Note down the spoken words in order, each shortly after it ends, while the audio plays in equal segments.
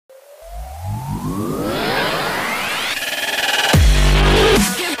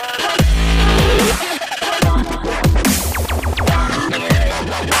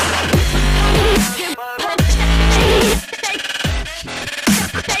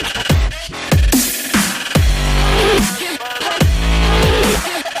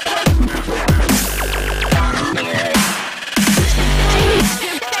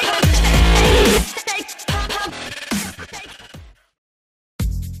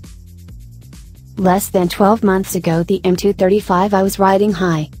Less than 12 months ago, the M240i was riding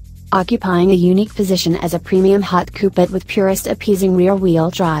high, occupying a unique position as a premium hot coupe with purist appeasing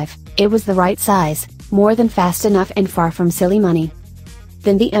rear-wheel drive. It was the right size, more than fast enough and far from silly money.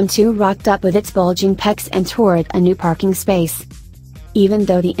 Then the M2 rocked up with its bulging pecs and toured a new parking space. Even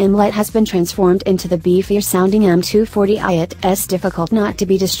though the M Lite has been transformed into the beefier sounding M240i, it's difficult not to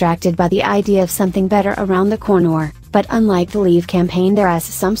be distracted by the idea of something better around the corner, but unlike the Leave campaign, there is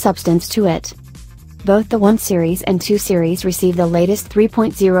some substance to it. Both the 1 Series and 2 Series receive the latest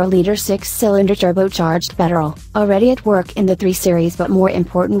 3.0-liter 6-cylinder turbocharged petrol, already at work in the 3 Series, but more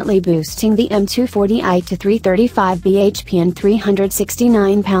importantly boosting the M240i to 335 bhp and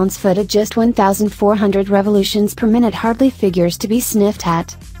 369 pounds-foot at just 1,400 revolutions per minute. Hardly figures to be sniffed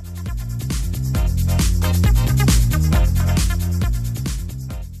at.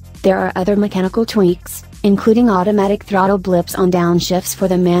 There are other mechanical tweaks, including automatic throttle blips on downshifts for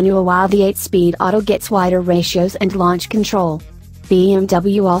the manual, while the 8-speed auto gets wider ratios and launch control.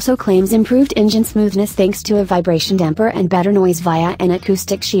 BMW also claims improved engine smoothness thanks to a vibration damper and better noise via an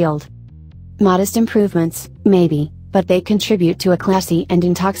acoustic shield. Modest improvements, maybe, but they contribute to a classy and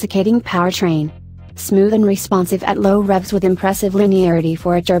intoxicating powertrain. Smooth and responsive at low revs with impressive linearity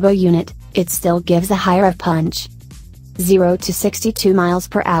for a turbo unit, it still gives a higher rev punch. 0 to 62 miles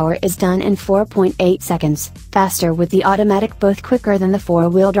per hour is done in 4.8 seconds, faster with the automatic, both quicker than the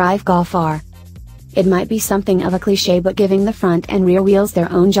 4-wheel drive Golf R. It might be something of a cliche, but giving the front and rear wheels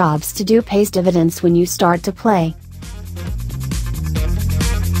their own jobs to do pays dividends when you start to play.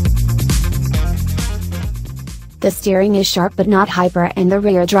 The steering is sharp but not hyper, and the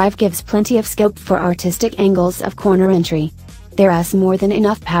rear drive gives plenty of scope for artistic angles of corner entry. There is more than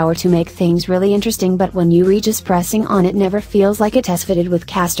enough power to make things really interesting, but when you reach, just pressing on it never feels like it is fitted with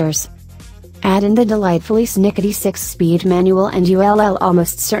casters. Add in the delightfully snickety 6-speed manual and you'll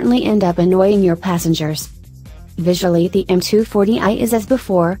almost certainly end up annoying your passengers. Visually, the M240i is as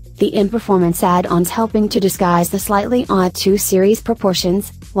before, the M Performance add-ons helping to disguise the slightly odd 2 Series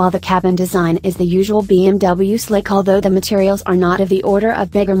proportions, while the cabin design is the usual BMW slick, although the materials are not of the order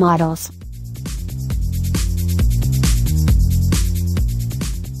of bigger models.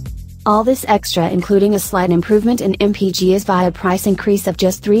 All this extra, including a slight improvement in MPG, is via a price increase of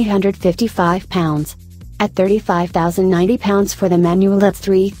just £355. At £35,090 for the manual, that's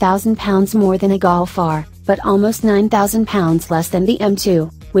 £3,000 more than a Golf R, but almost £9,000 less than the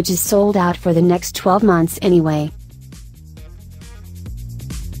M2, which is sold out for the next 12 months anyway.